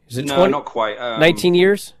 years? Is it 20? No, not quite. 19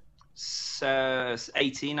 years?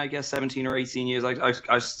 18, I guess, 17 or 18 years.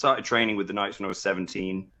 I started training with the Knights when I was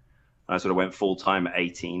 17. I sort of went full-time at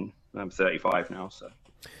 18. I'm 35 now,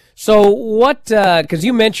 So what, because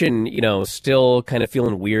you mentioned, still kind of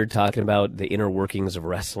feeling weird talking about the inner workings of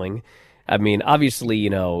wrestling. I mean, obviously,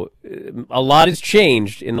 a lot has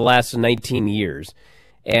changed in the last 19 years.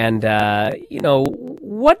 And,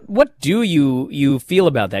 what do you feel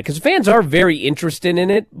about that? Because fans are very interested in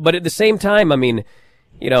it, but at the same time, I mean,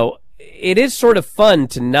 it is sort of fun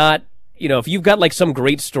to not, if you've got like some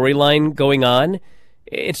great storyline going on,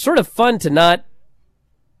 it's sort of fun to not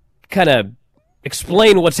kind of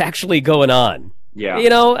explain what's actually going on. Yeah.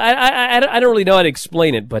 I don't really know how to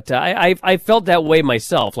explain it, but I felt that way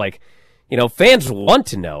myself. Like, fans want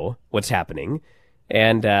to know what's happening.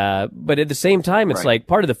 And but at the same time, it's like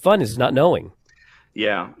part of the fun is not knowing.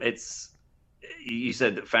 Yeah, you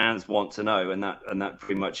said that fans want to know, and that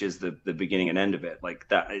pretty much is the beginning and end of it. Like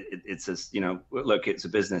that, it's look, it's a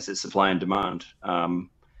business, it's supply and demand.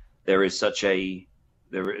 There is such a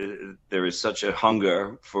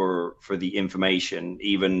hunger for the information,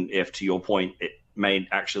 even if, to your point, it may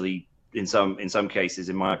actually in some cases,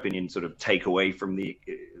 in my opinion, sort of take away from the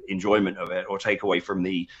enjoyment of it, or take away from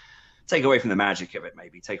the magic of it,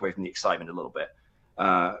 maybe take away from the excitement a little bit.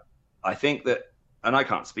 I think that, and I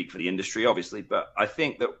can't speak for the industry, obviously, but I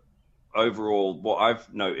think that overall, what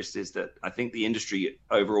I've noticed is that I think the industry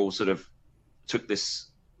overall sort of took this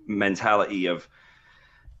mentality of,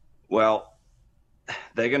 well,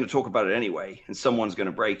 they're going to talk about it anyway, and someone's going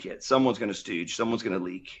to break it, someone's going to stooge, someone's going to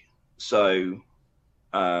leak. So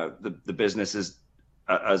the business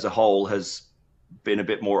as a whole has been a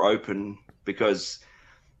bit more open, because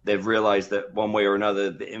they've realized that one way or another,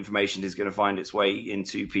 the information is going to find its way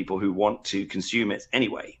into people who want to consume it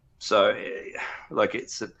anyway. So, like,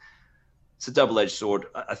 it's a double-edged sword.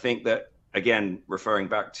 I think that, again, referring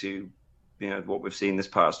back to what we've seen this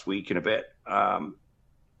past week and a bit,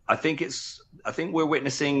 I think we're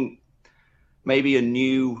witnessing maybe a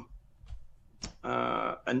new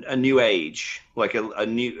age, like a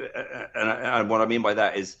new, and what I mean by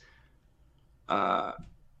that is,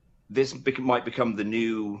 this might become the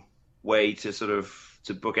new way to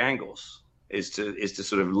book angles, is to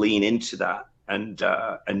sort of lean into that and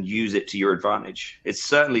use it to your advantage. It's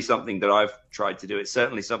certainly something that I've tried to do. It's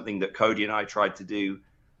certainly something that Cody and I tried to do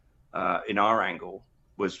in our angle.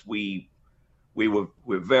 Was we were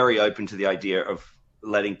very open to the idea of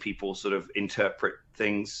letting people sort of interpret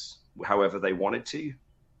things however they wanted to,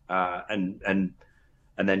 and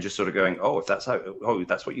then just sort of going, oh, if that's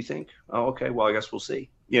that's what you think. Oh, okay, well, I guess we'll see.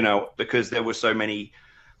 Because there were so many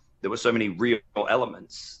real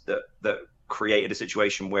elements that created a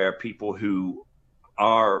situation where people who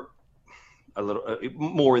are a little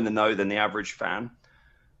more in the know than the average fan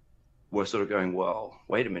were sort of going, well,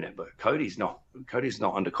 wait a minute, but Cody's not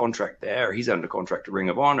under contract there. He's under contract to Ring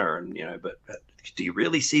of Honor, and but do you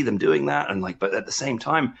really see them doing that? And but at the same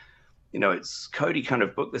time, it's Cody kind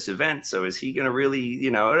of booked this event, so is he going to really,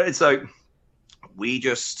 And so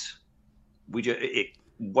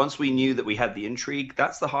once we knew that we had the intrigue,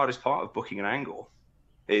 that's the hardest part of booking an angle,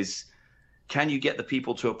 is can you get the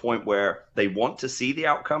people to a point where they want to see the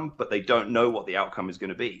outcome, but they don't know what the outcome is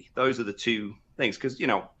going to be? Those are the two things, because,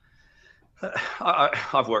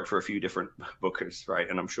 I've worked for a few different bookers, right?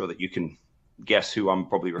 And I'm sure that you can guess who I'm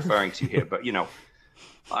probably referring to here, but,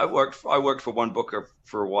 I worked for one booker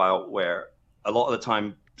for a while where a lot of the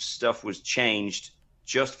time stuff was changed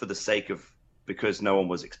just for the sake of, because no one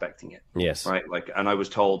was expecting it. Yes. Right. And I was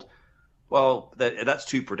told, well, that's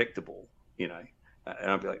too predictable, and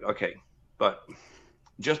I'd be like, okay, but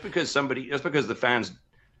just because the fans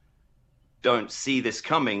don't see this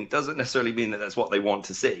coming doesn't necessarily mean that that's what they want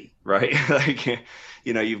to see, right? Like,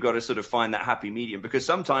 you know, you've got to sort of find that happy medium, because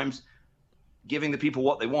sometimes giving the people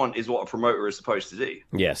what they want is what a promoter is supposed to do.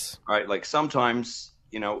 Yes. Right. Like sometimes,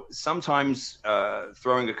 you know, throwing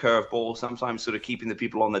a curveball, sometimes sort of keeping the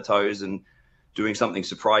people on their toes and doing something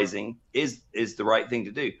surprising is the right thing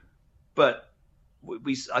to do. But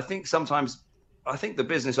I think the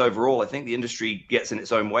business overall, I think the industry gets in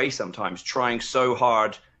its own way sometimes, trying so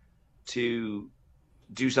hard to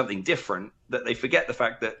do something different that they forget the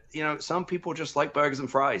fact that, you know, some people just like burgers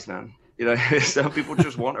and fries, man. You know, some people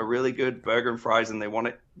just want a really good burger and fries, and they want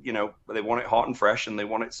it, you know, they want it hot and fresh, and they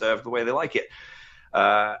want it served the way they like it.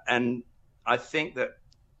 And I think that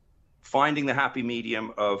finding the happy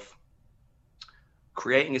medium of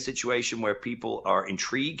creating a situation where people are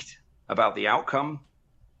intrigued about the outcome,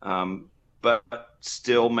 but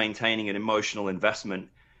still maintaining an emotional investment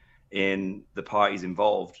in the parties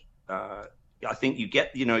involved. I think you'd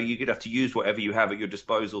have to use whatever you have at your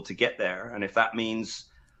disposal to get there. And if that means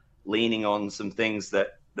leaning on some things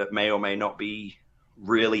that may or may not be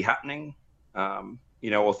really happening,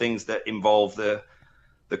 you know, or things that involve the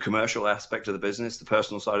commercial aspect of the business, the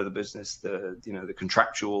personal side of the business, the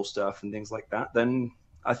contractual stuff and things like that, then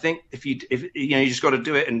I think if you know, you just got to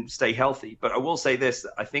do it and stay healthy. But I will say this,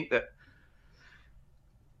 I think that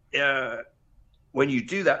when you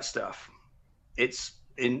do that stuff, it's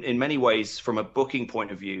in many ways, from a booking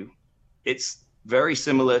point of view, it's very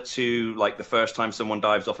similar to like the first time someone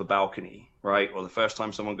dives off a balcony, right? Or the first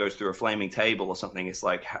time someone goes through a flaming table or something. It's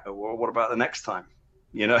like, well, what about the next time?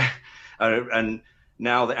 You know? And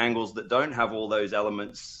now the angles that don't have all those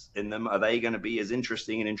elements in them, are they going to be as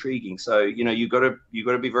interesting and intriguing? So, you know, you've got to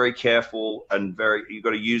be very careful and you've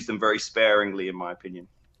got to use them very sparingly, in my opinion.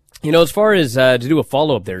 You know, as far as to do a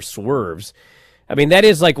follow-up there, swerves, I mean, that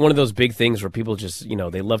is like one of those big things where people just, you know,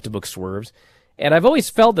 they love to book swerves. And I've always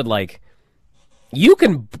felt that, like, you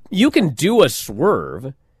can do a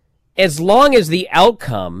swerve as long as the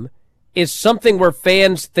outcome is something where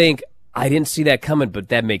fans think, I didn't see that coming, but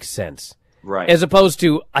that makes sense. Right. As opposed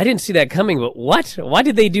to, I didn't see that coming, but what? Why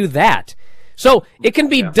did they do that? So it can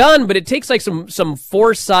be done, but it takes like some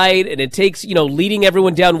foresight, and it takes, you know, leading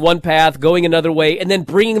everyone down one path, going another way, and then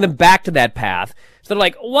bringing them back to that path. So they're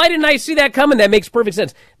like, why didn't I see that coming? That makes perfect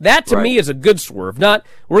sense. That, to me, is a good swerve. Not,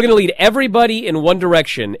 we're going to lead everybody in one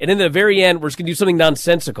direction, and in the very end, we're just going to do something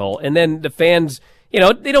nonsensical, and then the fans, you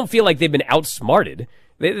know, they don't feel like they've been outsmarted.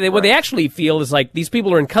 What they actually feel is like, these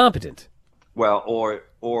people are incompetent. Well,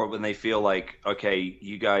 or when they feel like, okay,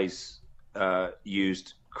 you guys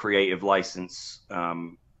used creative license,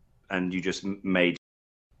 and you just made,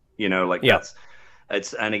 you know, like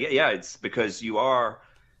it's because you are,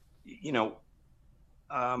 you know,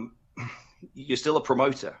 you're still a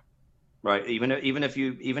promoter, right? Even if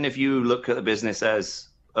you look at the business as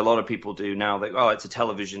a lot of people do now, that, oh, it's a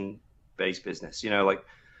television-based business, you know, like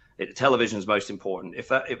television is most important.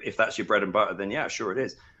 If that's your bread and butter, then yeah, sure it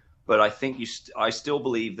is. But I think I still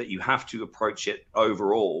believe that you have to approach it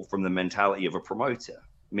overall from the mentality of a promoter,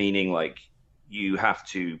 meaning like you have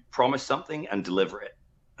to promise something and deliver it.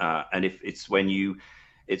 And if it's when you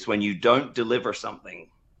don't deliver something,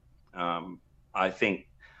 I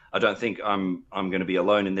don't think I'm going to be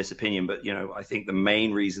alone in this opinion, but you know, I think the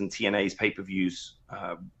main reason TNA's pay-per-views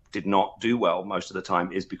did not do well most of the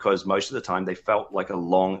time is because most of the time they felt like a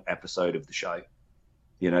long episode of the show.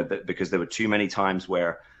 You know, because there were too many times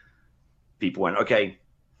where people went, okay,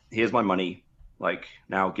 here's my money, like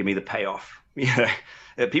now give me the payoff. You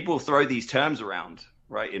know, people throw these terms around,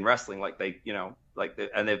 right, in wrestling, like they, you know, like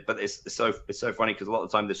but it's so funny because a lot of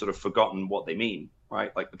the time they've sort of forgotten what they mean,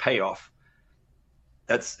 right? Like the payoff.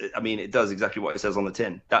 I mean, it does exactly what it says on the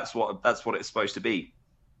tin. That's what it's supposed to be.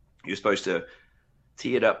 You're supposed to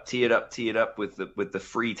tee it up with the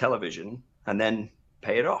free television and then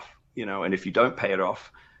pay it off, you know. And if you don't pay it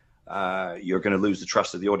off, you're going to lose the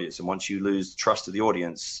trust of the audience. And once you lose the trust of the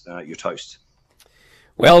audience, you're toast.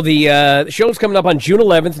 Well, the show's coming up on June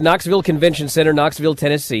 11th, Knoxville Convention Center, Knoxville,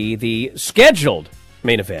 Tennessee. The scheduled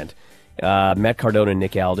main event, Matt Cardona and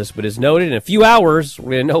Nick Aldis. But as noted, in a few hours,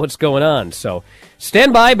 we're going to know what's going on. So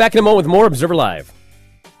stand by. Back in a moment with more Observer Live.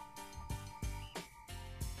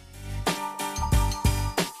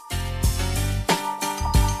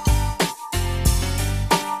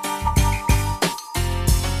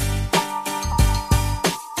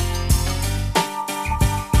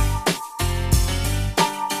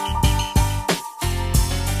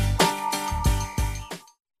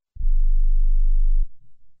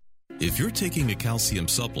 If If you're taking a calcium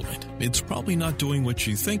supplement, it's probably not doing what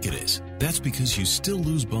you think it is. That's because you still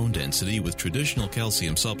lose bone density with traditional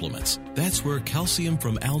calcium supplements. That's where calcium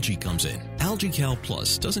from algae comes in. AlgaeCal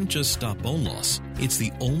Plus doesn't just stop bone loss. It's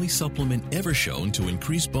the only supplement ever shown to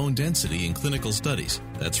increase bone density in clinical studies.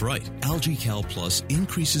 That's right. AlgaeCal Plus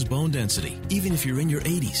increases bone density, even if you're in your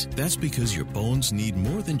 80s. That's because your bones need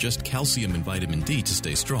more than just calcium and vitamin D to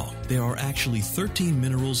stay strong. There are actually 13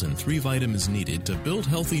 minerals and 3 vitamins needed to build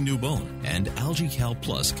healthy new bone. And AlgaeCal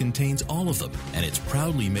Plus contains all of them, and it's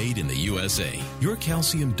proudly made in the USA. Your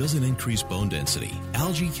calcium doesn't increase bone density.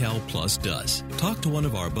 AlgaeCal Plus does. Talk to one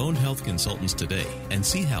of our bone health consultants today and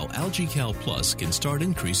see how AlgaeCal Plus can start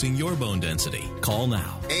increasing your bone density. Call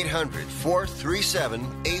now.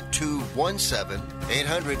 800-437-8217.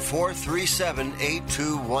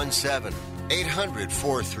 800-437-8217.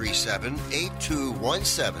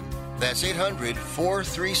 800-437-8217. That's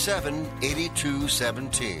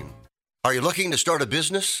 800-437-8217. Are you looking to start a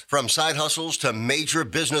business? From side hustles to major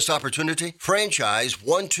business opportunity? Franchise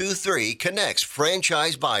 123 connects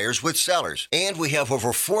franchise buyers with sellers. And we have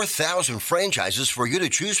over 4,000 franchises for you to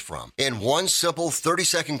choose from. In one simple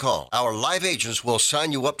 30-second call, our live agents will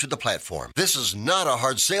sign you up to the platform. This is not a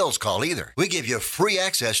hard sales call either. We give you free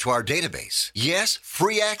access to our database. Yes,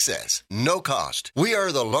 free access. No cost. We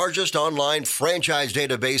are the largest online franchise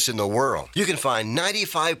database in the world. You can find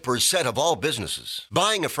 95% of all businesses.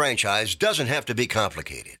 Buying a franchise doesn't have to be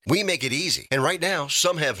complicated. We make it easy. And right now,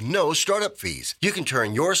 some have no startup fees. You can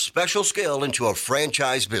turn your special skill into a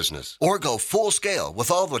franchise business or go full scale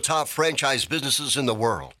with all the top franchise businesses in the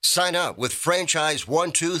world. Sign up with Franchise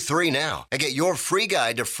 123 now and get your free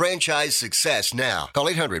guide to franchise success now. Call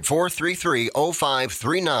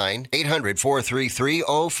 800-433-0539,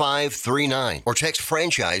 800-433-0539, or text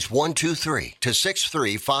Franchise 123 to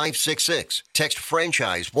 63566. Text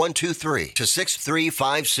Franchise 123 to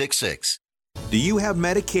 63566. Do you have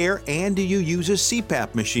Medicare and do you use a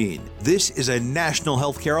CPAP machine? This is a national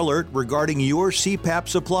healthcare alert regarding your CPAP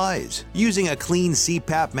supplies. Using a clean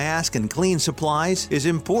CPAP mask and clean supplies is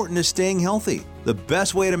important to staying healthy. The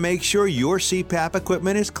best way to make sure your CPAP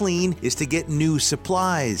equipment is clean is to get new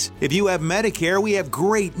supplies. If you have Medicare, we have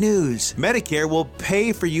great news. Medicare will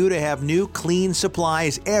pay for you to have new clean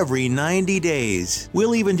supplies every 90 days.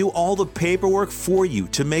 We'll even do all the paperwork for you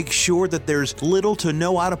to make sure that there's little to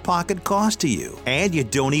no out-of-pocket cost to you. And you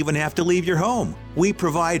don't even have to leave your home. We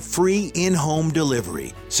provide free in-home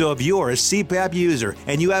delivery. So if you're a CPAP user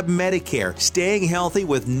and you have Medicare, staying healthy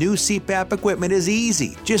with new CPAP equipment is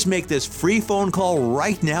easy. Just make this free phone call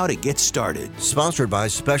right now to get started. Sponsored by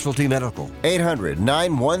Specialty Medical.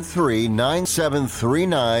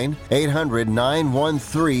 800-913-9739.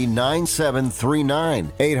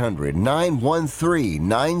 800-913-9739.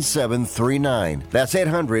 800-913-9739. That's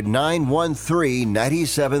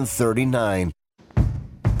 800-913-9739.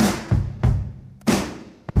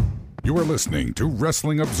 You are listening to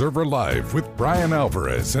Wrestling Observer Live with Bryan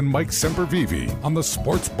Alvarez and Mike Sempervive on the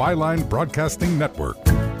Sports Byline Broadcasting Network.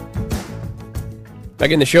 Back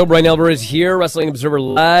in the show, Bryan Alvarez here, Wrestling Observer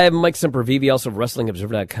Live. Mike Sempervive, also of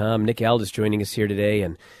WrestlingObserver.com. Nick Aldis joining us here today.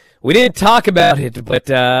 And we didn't talk about it, but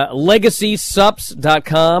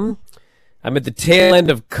LegacySups.com. I'm at the tail end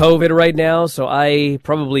of COVID right now, so I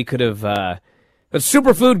probably could have but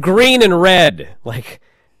superfood green and red. Like,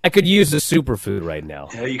 I could use a superfood right now.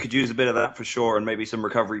 Yeah, you could use a bit of that for sure, and maybe some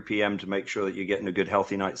recovery PM to make sure that you're getting a good,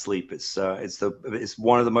 healthy night's sleep. It's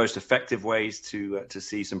one of the most effective ways to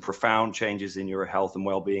see some profound changes in your health and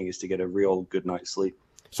well-being is to get a real good night's sleep.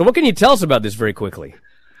 So, what can you tell us about this very quickly?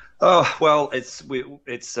 Oh well, it started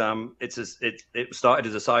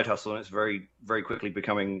as a side hustle, and it's very, very quickly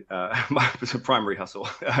becoming my primary hustle.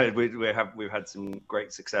 We've had some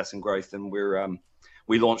great success and growth, and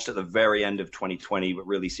we launched at the very end of 2020, but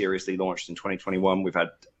really seriously launched in 2021. We've had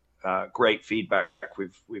great feedback.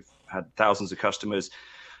 We've had thousands of customers,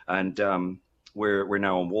 and we're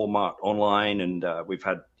now on Walmart online, and we've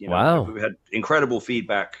had we've had incredible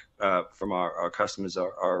feedback from our customers.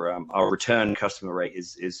 Our return customer rate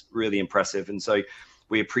is really impressive, and so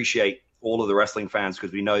we appreciate all of the wrestling fans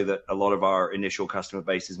because we know that a lot of our initial customer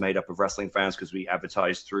base is made up of wrestling fans because we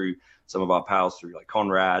advertise through some of our pals through like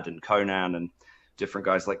Conrad and Conan and different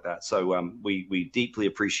guys like that. So we deeply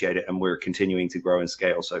appreciate it, and we're continuing to grow and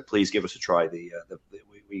scale. So please give us a try.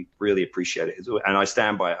 We really appreciate it. And I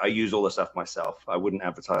stand by it. I use all the stuff myself. I wouldn't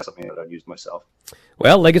advertise something that I don't use myself.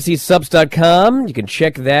 Well, LegacySups.com. You can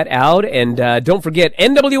check that out. And don't forget,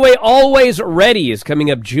 NWA Always Ready is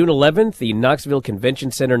coming up June 11th, the Knoxville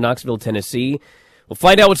Convention Center, Knoxville, Tennessee. We'll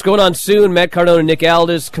find out what's going on soon. Matt Cardona, Nick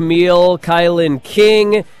Aldis, Camille, Kylan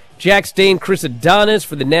King, Jack Stain, Chris Adonis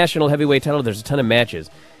for the national heavyweight title. There's a ton of matches.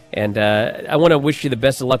 And I want to wish you the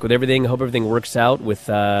best of luck with everything. I hope everything works out with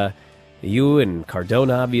you and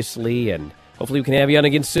Cardona, obviously, and hopefully we can have you on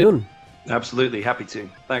again soon. Absolutely. Happy to.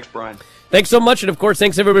 Thanks, Brian. Thanks so much, and of course,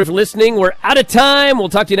 thanks everybody for listening. We're out of time. We'll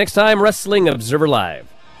talk to you next time. Wrestling Observer Live.